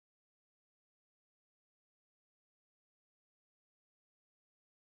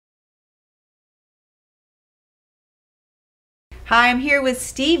Hi, I'm here with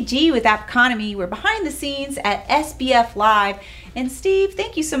Steve G with Appconomy. We're behind the scenes at SBF Live. And Steve,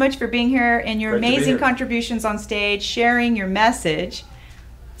 thank you so much for being here and your amazing contributions on stage, sharing your message.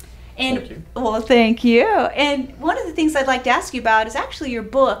 And thank you. Well, thank you. And one of the things I'd like to ask you about is actually your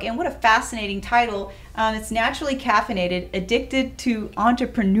book, and what a fascinating title. It's Naturally Caffeinated, Addicted to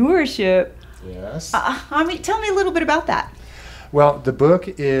Entrepreneurship. Yes. Tell me a little bit about that. Well, the book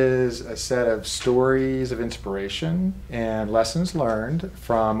is a set of stories of inspiration and lessons learned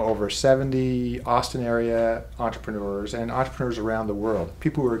from over 70 Austin area entrepreneurs and entrepreneurs around the world.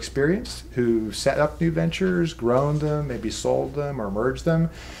 People who are experienced, who set up new ventures, grown them, maybe sold them or merged them.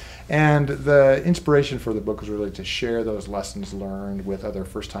 And the inspiration for the book was really to share those lessons learned with other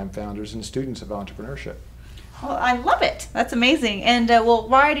first-time founders and students of entrepreneurship. Well, I love it. That's amazing. And well,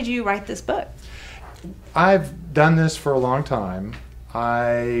 why did you write this book? I've done this for a long time.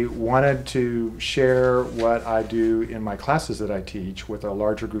 I wanted to share what I do in my classes that I teach with a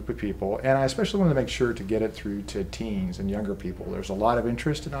larger group of people, and I especially wanted to make sure to get it through to teens and younger people. There's a lot of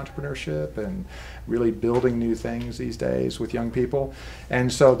interest in entrepreneurship and really building new things these days with young people,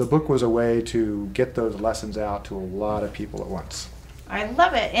 and so the book was a way to get those lessons out to a lot of people at once. I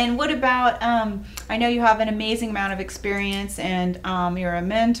love it. And what about, I know you have an amazing amount of experience and you're a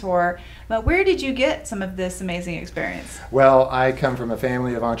mentor, but where did you get some of this amazing experience? Well, I come from a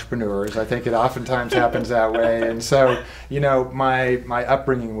family of entrepreneurs. I think it oftentimes happens that way. And so, you know, my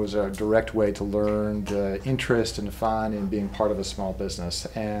upbringing was a direct way to learn the interest and fun in being part of a small business.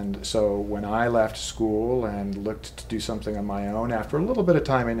 And so when I left school and looked to do something on my own, after a little bit of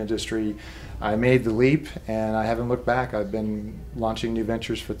time in industry, I made the leap, and I haven't looked back. I've been launching new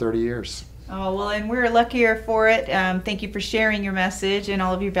ventures for 30 years. Oh, well, and we're luckier for it. Thank you for sharing your message and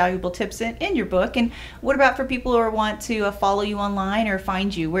all of your valuable tips in your book. And what about for people who want to follow you online or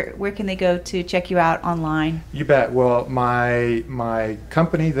find you? Where can they go to check you out online? You bet. Well, my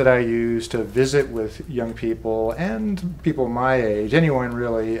company that I use to visit with young people and people my age, anyone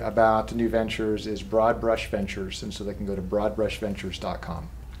really, about new ventures is BroadBrush Ventures, and so they can go to broadbrushventures.com.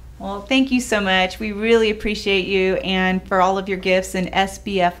 Well, thank you so much. We really appreciate you, and for all of your gifts, and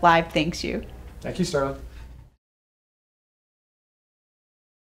SBF Live thanks you. Thank you, Starla.